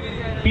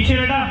 पीछे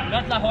बेटा।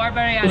 Not Lahore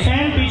biryani.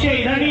 हुसैन पीछे,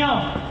 इधर नहीं आओ,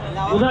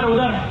 उधर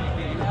उधर,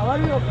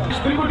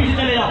 बिल्कुल पीछे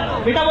चले जाओ।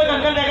 बेटा वो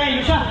अंकल रहेगा,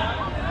 यूशा,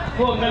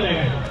 वो अंकल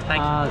रहेगा।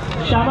 Thank you.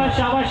 शाबाश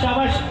शाबाश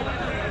शाबाश।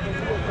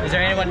 Is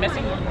there anyone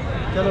missing?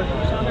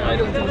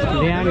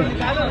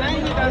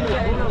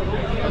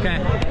 Okay.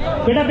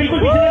 बेटा बिल्कुल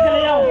पीछे से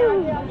चले जाओ,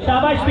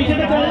 शाबाश पीछे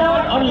से चले जाओ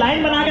और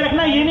लाइन बना के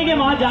रखना, ये नहीं कि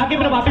वहाँ जाके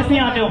फिर वापस नहीं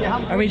आते हो।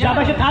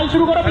 शाबाश, थाल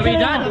शुरू करो, पीछे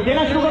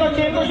देना शुरू करो,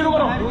 चेन को शुरू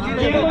करो,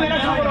 चेन को देना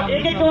शुरू करो,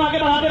 एक एक को आगे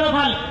बढ़ाते रहो,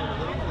 थाल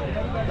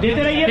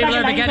देते रहिए। People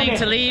are beginning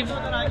to leave.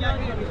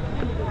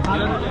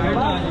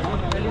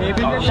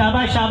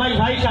 शाबाश शाबाश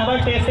भाई, शाबाश,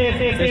 तेज तेज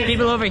तेज। There's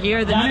people over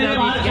here that still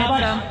need to get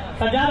some.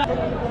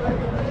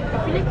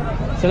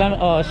 Salam.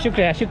 Oh,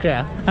 shukriya, shukriya.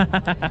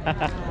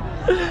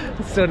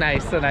 So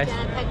nice, so nice.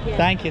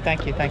 Thank you,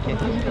 thank you, thank you.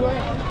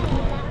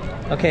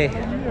 Okay,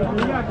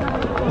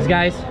 these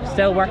guys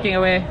still working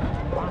away.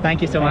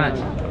 Thank you so much.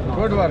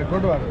 Good work,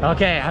 good work.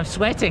 Okay, I'm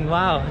sweating.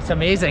 Wow, it's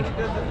amazing.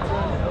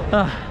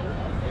 Oh.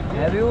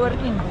 Heavy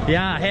working.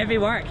 Yeah, heavy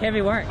work,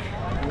 heavy work.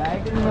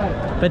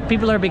 But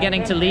people are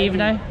beginning to leave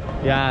now.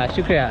 Yeah,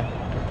 shukriya.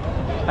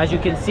 As you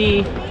can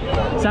see,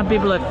 some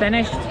people have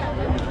finished.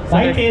 So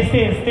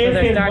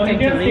they're starting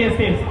to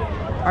leave.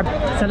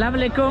 Assalamu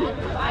alaikum.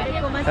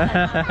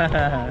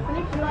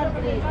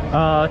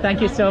 Oh,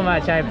 thank you so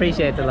much. I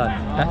appreciate it a lot.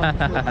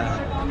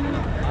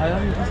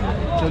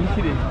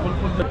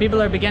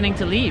 People are beginning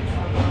to leave,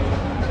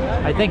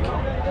 I think.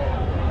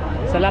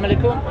 Assalamu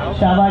alaikum.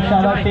 शाबाश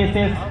शाबाश, तेज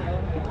तेज।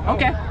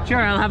 Okay,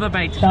 sure, I'll have a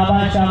bite.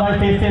 शाबाश शाबाश,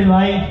 तेज तेज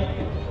भाई।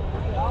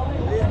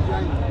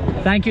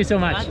 Thank you so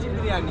much.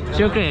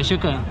 Shukriya,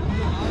 shukriya.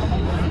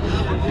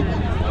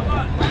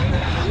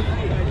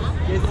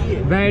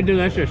 Very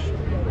delicious.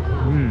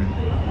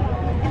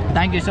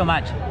 Thank you so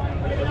much.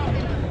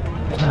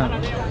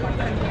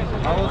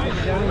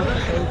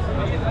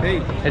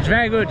 It's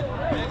very good.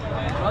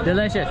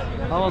 Delicious.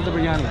 How was the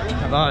biryani?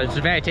 Oh, it's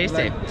very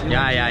tasty.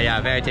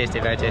 Yeah, very tasty,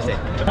 very tasty.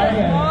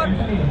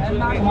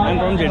 I'm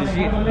from JDC.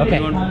 Okay.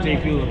 I want to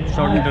take you a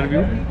short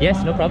interview.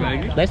 Yes, no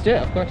problem. Let's do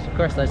it, of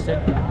course, let's do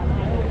it.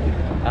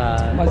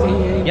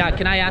 Yeah,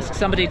 can I ask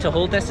somebody to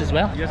hold this as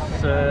well? Yes.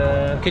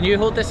 Can you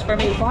hold this for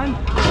me? Fine.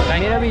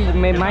 Thank you.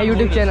 My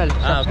YouTube channel.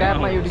 Subscribe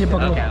my YouTube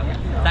channel. Okay.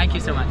 Thank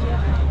you so much.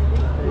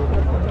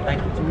 Thank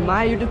you.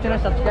 My YouTube channel,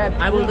 subscribe.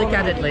 I will look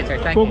at it later.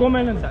 Thank Coco you.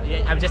 melon.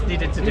 Yeah, I've just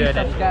needed to do it.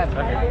 Subscribe.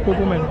 Okay.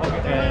 Coco melon.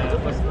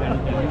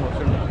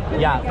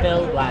 Yeah,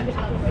 Phil Bland.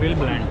 Phil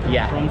Bland.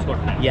 Yeah. From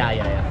Scotland. Yeah,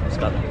 from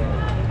Scotland.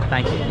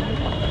 Thank you.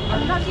 हम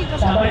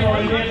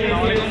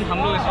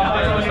लोग इस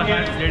वक्त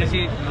JDC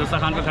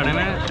दस्तरखान पे खड़े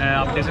हैं।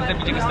 आप देख सकते हैं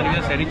पीछे किस तरीके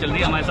से सहरी चल रही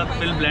है। हमारे साथ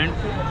फिल ब्लैंड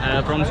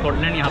फ्रॉम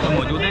स्कॉटलैंड यहाँ पर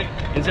मौजूद है।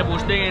 इनसे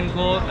पूछते हैं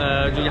इनको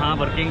जो यहाँ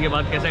वर्किंग के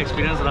बाद कैसा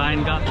एक्सपीरियंस रहा है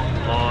इनका।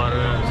 और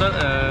sir,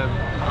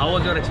 how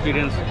was your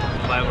experience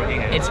by working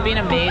here? It's been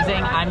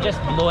amazing. I'm just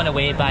blown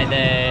away by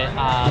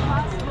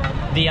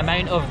the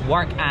amount of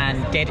work and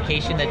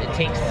dedication that it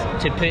takes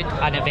to put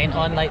an event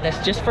on like this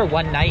just for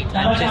one night,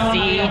 and to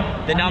see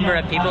the number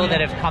of people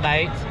that have come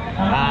out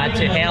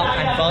to help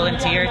and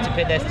volunteer to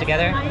put this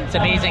together. It's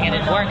amazing, and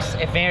it works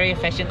very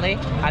efficiently,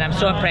 and I'm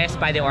so impressed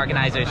by the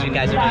organisers. You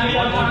guys are doing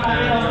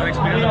Your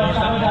experience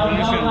about the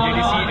promotion,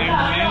 JDC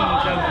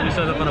and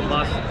Mr. Zafar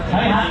Abbas.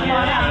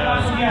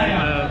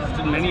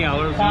 Many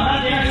hours.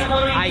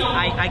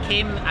 I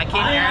came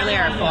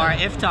earlier for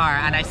iftar,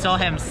 and I saw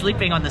him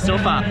sleeping on the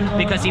sofa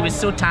because he was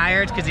so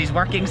tired because he's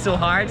working so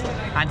hard,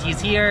 and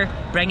he's here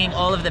bringing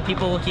all of the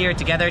people here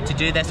together to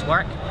do this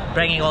work,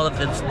 bringing all of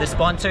the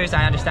sponsors.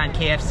 I understand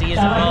KFC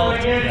is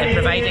involved in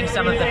providing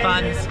some of the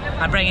funds,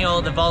 and bringing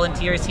all the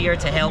volunteers here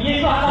to help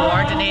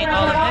coordinate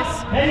all of this.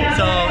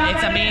 So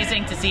it's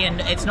amazing to see,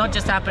 and it's not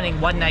just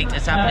happening one night,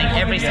 it's happening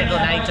every single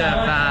night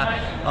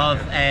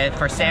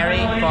for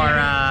Sehri,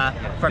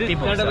 for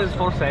people. This setup is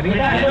for Sehri.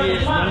 Maybe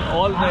it's done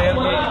all there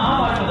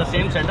in the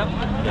same setup.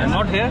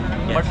 Not here,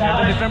 but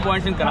at different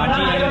points in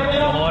Karachi and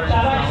or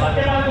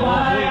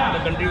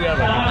the country we are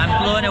working.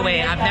 I'm blown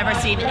away. I've never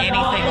seen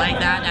anything like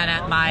that, and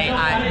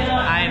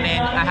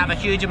I have a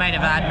huge amount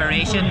of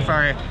admiration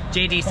for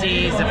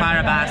JDC, Zafar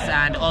Abbas,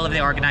 and all of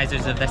the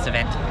organisers of this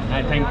event.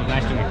 Thank you.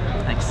 Nice to meet you.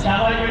 Thanks.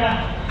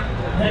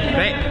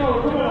 Great.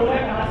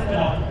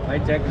 I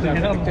check.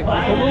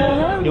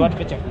 You want a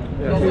picture?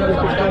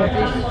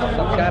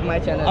 Subscribe my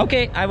channel.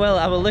 Okay, I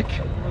will look.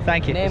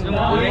 Thank you. Name.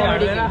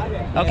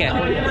 Okay.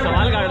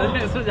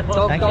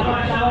 Thank you.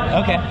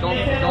 Okay.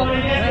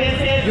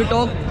 You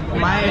talk. You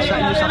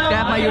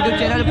subscribe my YouTube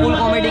channel, Cool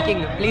Comedy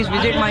King. Please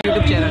visit my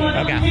YouTube channel.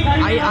 Okay.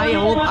 I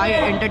hope I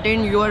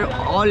entertain your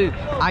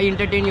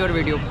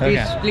video. Please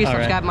All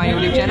subscribe right. my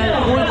YouTube channel,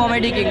 Cool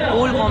Comedy King.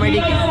 Cool Comedy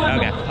King.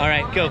 Okay. All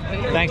right. Cool.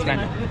 Thanks, man.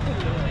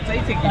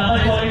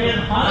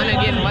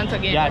 Once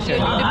again. Yeah, sure.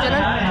 YouTube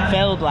channel.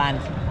 Phil Bland.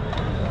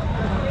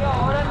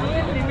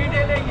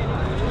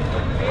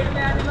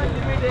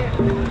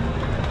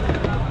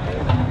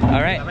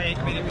 All right.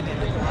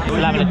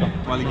 Assalamu alaikum.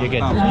 You're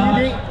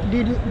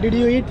good. Did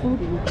you eat food?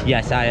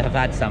 Yes, I have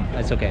had some.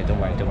 It's okay. Don't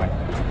worry. Don't worry.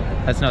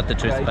 That's not the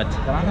truth, but.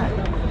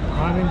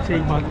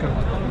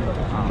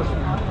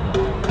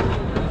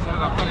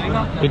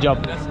 Good job.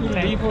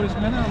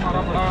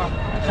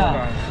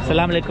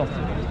 Assalamu alaikum.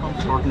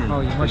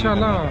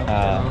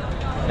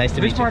 Nice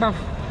to meet you. Which part of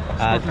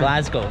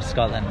Glasgow,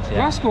 Scotland. Yeah.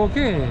 Glasgow?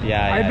 Okay.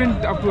 Yeah. I've been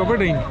up to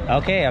Aberdeen.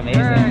 Okay,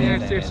 amazing. Yeah,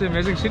 it's an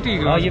amazing city.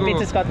 Oh, Glasgow. you've been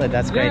to Scotland.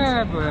 That's great.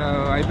 Yeah,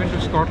 I've been to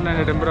Scotland,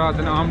 Edinburgh,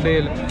 then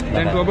Armdale,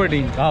 then to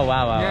Aberdeen. Oh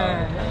wow.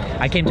 Yeah.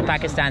 I came to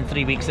Pakistan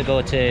 3 weeks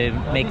ago to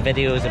make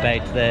videos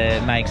about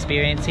my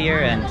experience here,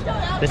 and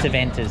this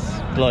event has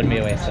blown me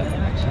away. So.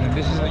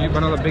 This is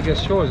one of the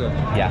biggest shows.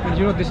 Yeah. And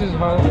you know, this is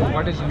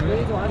what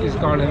is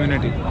called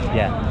humanity.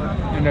 Yeah.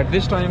 And at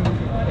this time,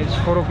 it's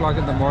 4 o'clock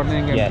in the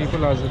morning, and Yes.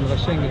 people are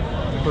rushing,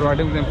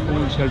 providing them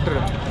food and shelter.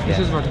 This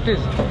is what it is.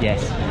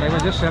 Yes. I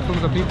was just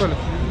referring to the people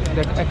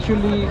that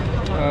actually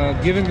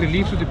giving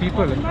relief to the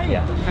people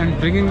and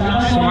bringing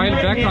smile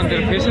back on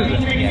their faces.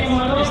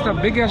 It's the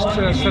biggest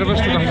service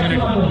to the humanity.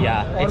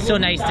 Yeah, it's so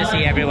nice to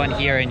see everyone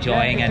here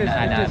enjoying, and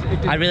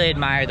I really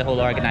admire the whole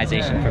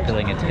organisation for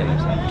pulling it together.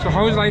 So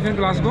how is life in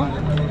Glasgow?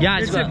 Yeah,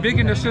 it's a big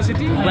industrial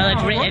city. Well,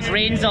 it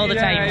rains all the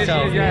time,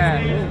 so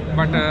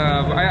But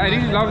I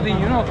really love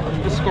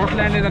the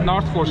Scotland in the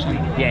north portion.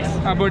 Yes.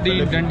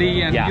 Aberdeen,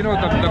 Dundee, and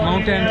the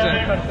mountains.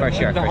 For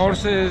sure. The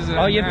horses.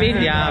 Oh, you've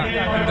been? Yeah.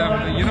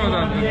 And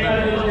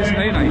it's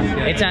very nice.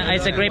 Yeah.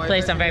 It's a great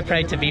place. I'm very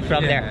proud to be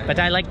from there. But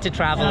I like to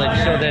travel and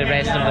show the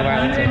rest of the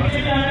world too.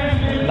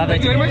 Lovely.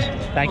 Thank you very much.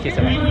 Thank you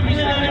so much.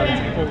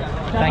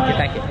 Thank you.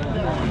 Thank you.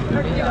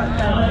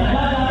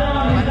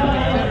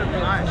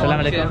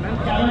 Assalamu alaikum.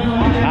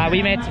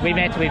 We met.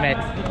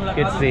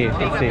 Good to see you.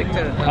 Good to see you.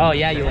 Oh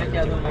yeah, you.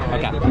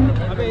 Okay.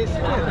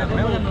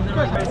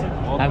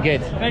 I'm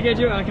good. Can I get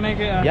you? Can I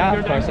get? Yeah,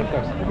 of course.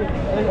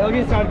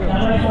 Okay, start.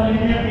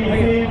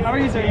 Okay. How are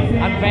you, sir?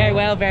 I'm very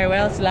well.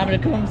 Assalamu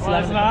alaikum.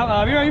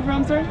 Where are you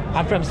from, sir?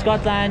 I'm from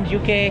Scotland,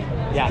 UK.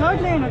 Yeah.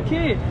 Scotland.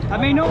 Okay. I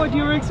may know what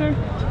you work, sir.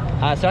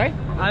 Sorry?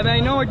 I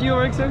may know what you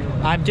work, sir.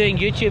 I'm doing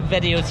YouTube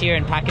videos here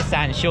in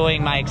Pakistan,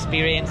 showing my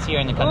experience here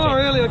in the country. Oh,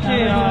 really?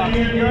 Okay.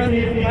 You're a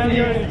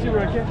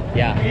YouTuber, okay?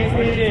 Yeah.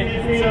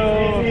 Okay. So,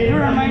 if you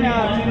don't mind,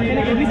 can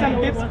you give me some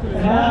tips? If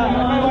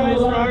I want to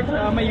start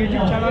my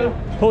YouTube channel.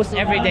 Post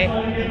every day.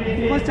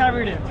 Post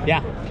every day.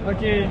 Yeah.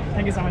 Okay.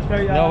 Thank you so much.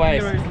 No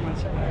worries. Thank you very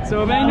much.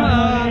 So, may I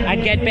know?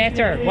 I'd get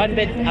better,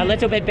 a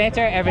little bit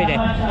better every day.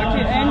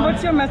 Okay. And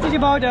what's your message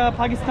about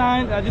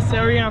Pakistan, this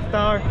area and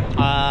after?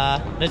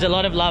 There's a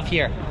lot of love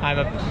here.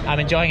 I'm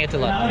enjoying it a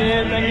lot.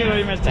 Okay, thank you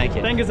very much. Thank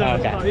you. Thank you so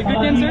much. Okay. Your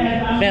good name, sir?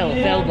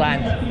 Phil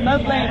Bland. Phil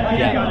Bland. Okay,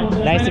 Yeah. got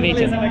it. Nice to meet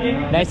you. Okay.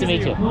 Nice to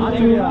meet you.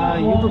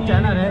 YouTube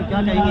channel है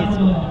क्या कहेंगे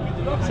इसको?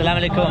 Assalamu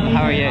alaikum.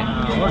 How are you?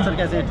 और sir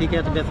कैसे ठीक है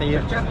तबीयत सही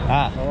है?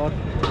 और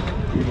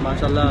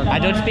माशाल्लाह. I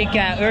don't speak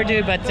Urdu,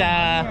 but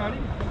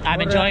I'm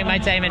enjoying my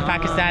time in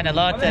Pakistan a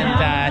lot, and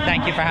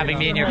thank you for having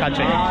me in your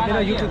country.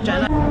 YouTube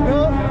channel.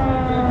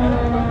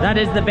 That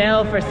is the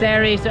bell for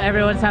Sehri, so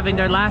everyone's having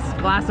their last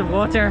glass of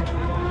water.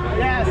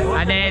 Yes.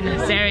 And then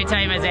Sehri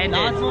time has ended.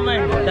 Last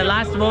moment. The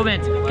last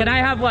moment. Can I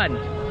have one?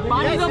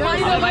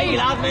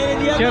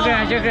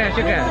 Shukran.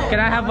 Can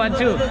I have one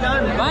too?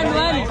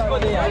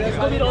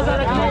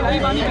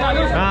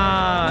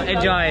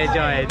 Enjoy.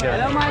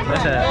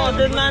 Oh,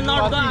 this man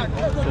not bad.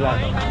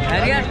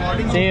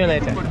 See you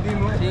later.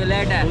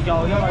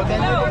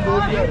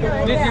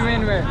 Please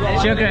remain where?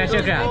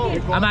 Shukran.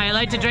 Am I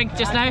allowed to drink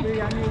just now?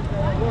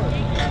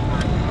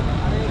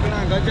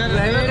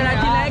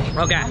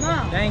 Okay.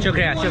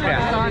 Shukriya. You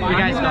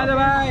guys go.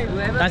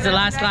 That's the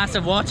last glass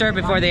of water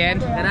before the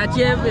end.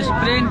 Karachi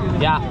spring.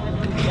 Yeah.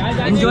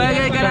 Enjoy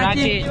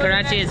Karachi.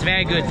 Karachi is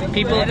very good.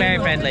 People are very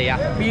friendly, yeah.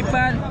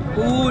 People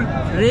food,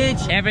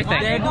 rich,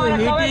 everything. They do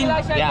heating.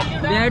 Yeah.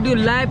 They do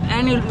life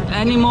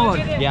any more.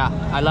 Yeah,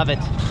 I love it.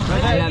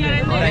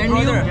 And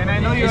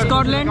you,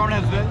 Scotland?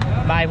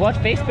 My what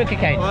Facebook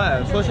account?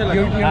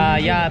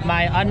 Yeah,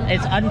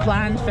 it's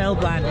unplanned Phil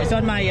Bland. It's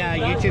on my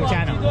YouTube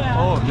channel.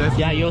 Oh, yes.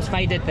 Yeah, you'll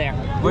find it there.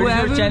 What is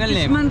your channel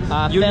name?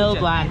 Phil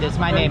Bland. It's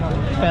my name.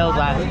 Phil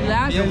Bland.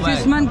 Last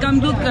 6 months come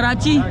to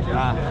Karachi.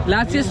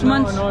 Last 6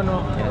 months.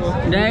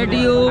 That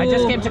you. I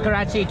just came to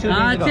Karachi 2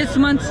 days ago. 6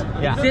 months.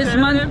 Yeah. 6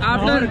 months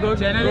after.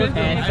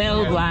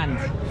 Phil Bland.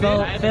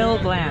 Phil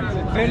Bland.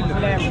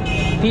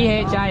 PHILBLAND.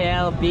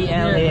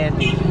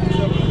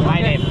 My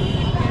name.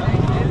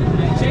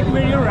 Check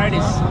video rights.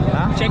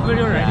 Huh? Check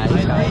video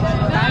rights.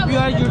 Type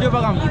your YouTube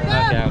account.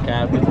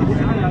 Okay.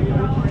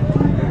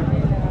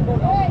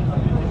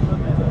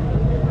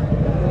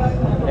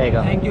 There you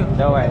go. Thank you.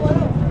 No worries.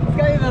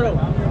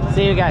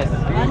 See you guys.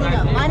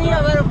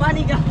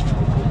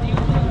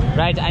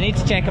 Right, I need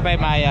to check about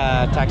my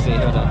taxi.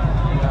 Hold on.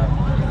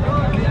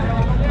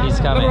 He's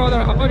coming.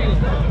 Brother, how are you?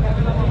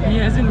 He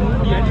hasn't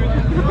moved yet.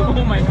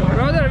 Oh my god.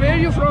 Brother, where are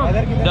you from?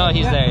 No,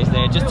 he's there.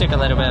 It just took a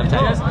little bit of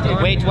time.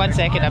 Wait 1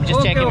 second, I'm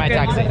just checking my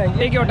taxi.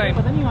 Take your time.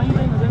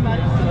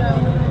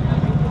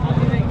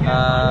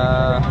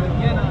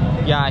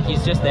 Yeah,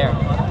 he's just there.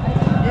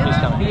 He's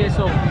coming.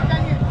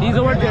 He's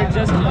over there,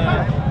 just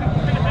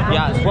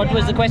Yeah, what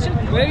was the question?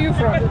 Where are you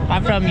from?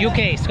 I'm from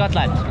UK,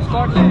 Scotland.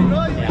 Scotland.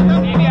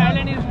 Maybe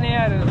Ireland is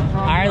near.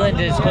 Ireland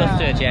is close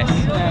to it, yes.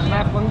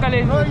 My uncle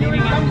is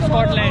living in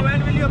Scotland.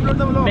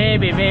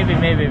 Maybe.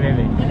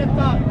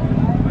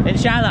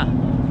 Inshallah.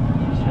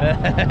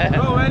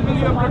 When will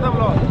you upload the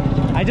vlog?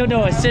 I don't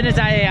know, as soon as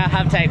I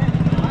have time.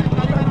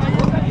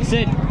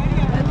 Soon.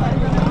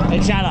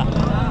 Inshallah.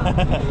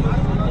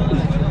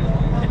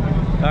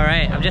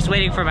 Alright, I'm just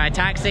waiting for my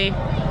taxi.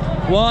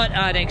 What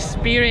an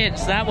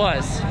experience that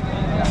was.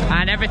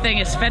 And everything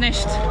is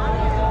finished.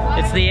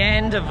 It's the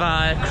end of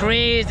a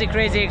crazy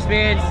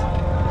experience.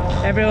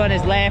 Everyone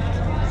is left.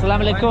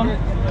 Assalamu alaikum.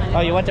 Oh,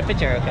 you want a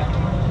picture? Okay.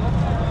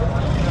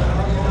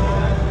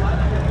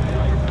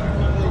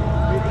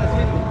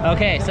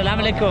 Okay,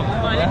 assalamu alaikum.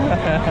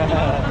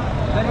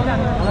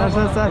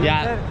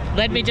 Yeah,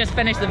 let me just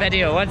finish the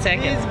video. 1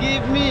 second. Please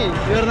give me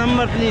your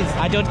number, please.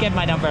 I don't get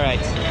my number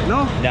right.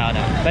 No? No.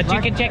 But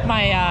you can check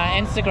my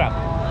Instagram.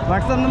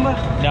 WhatsApp number?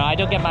 No, I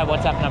don't get my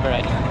WhatsApp number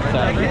right. So,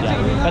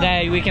 yeah. But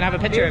we can have a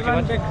picture if you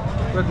want.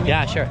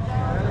 Yeah, sure.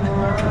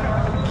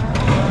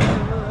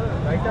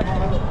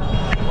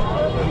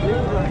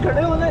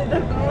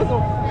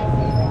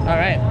 All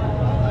right.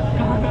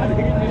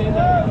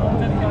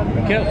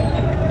 Cool.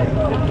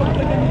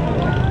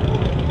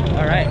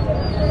 All right.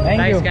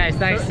 Thanks, guys.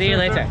 Thanks. See you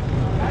later.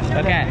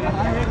 Okay.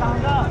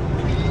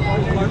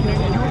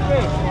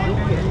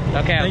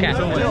 Okay.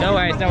 No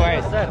worries.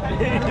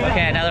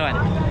 Okay, another one.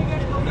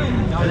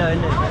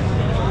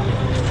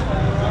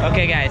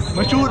 Okay, guys.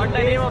 What's the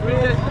name of your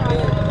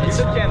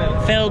YouTube channel?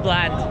 Phil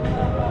Bland.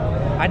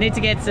 I need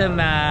to get some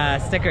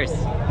stickers.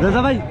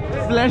 Raza bhai,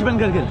 flash ban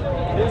karke.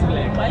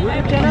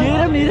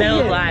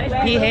 Phil Bland.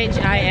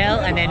 PHIL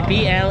and then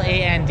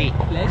BLAND.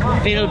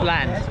 Phil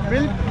Bland.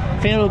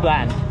 Phil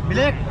Bland.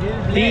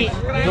 B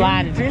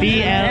Bland.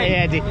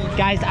 BLAND.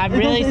 Guys, I'm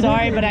really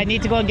sorry, but I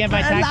need to go and get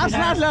my taxi.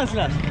 Last.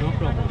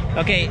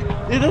 Okay.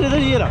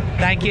 Idhar.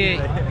 Thank you.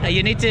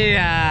 You need to.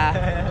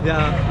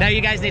 Yeah. Now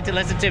you guys need to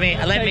listen to me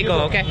and let me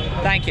go. Okay.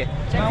 Thank you.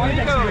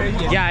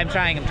 Yeah, I'm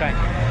trying.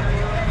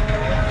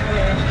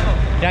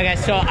 Yeah,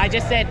 guys. So I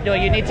just said no.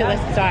 You need to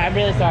listen. Sorry, I'm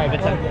really sorry,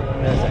 but I'm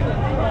really sorry.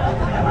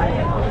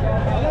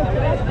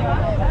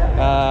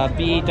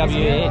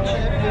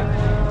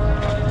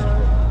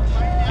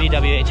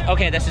 BWH.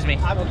 Okay, this is me.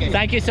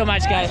 Thank you so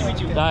much, guys. Oh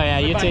yeah,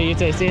 you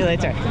too. See you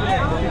later.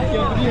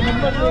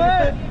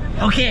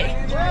 Okay.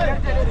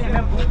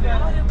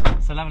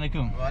 Assalamu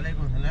alaikum.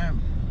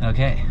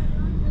 Okay.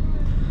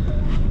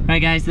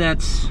 Right, guys,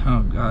 that's...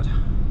 Oh, God.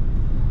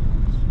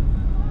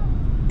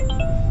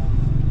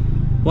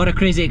 What a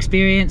crazy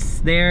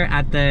experience there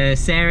at the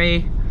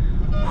Sehri.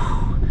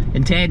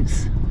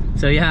 Intense.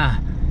 So, yeah.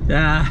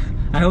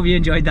 I hope you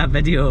enjoyed that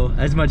video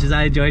as much as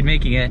I enjoyed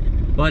making it.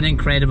 What an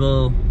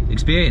incredible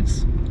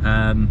experience.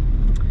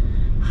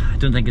 I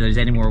don't think there's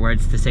any more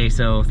words to say,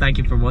 so thank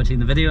you for watching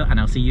the video, and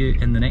I'll see you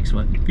in the next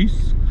one.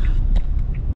 Peace.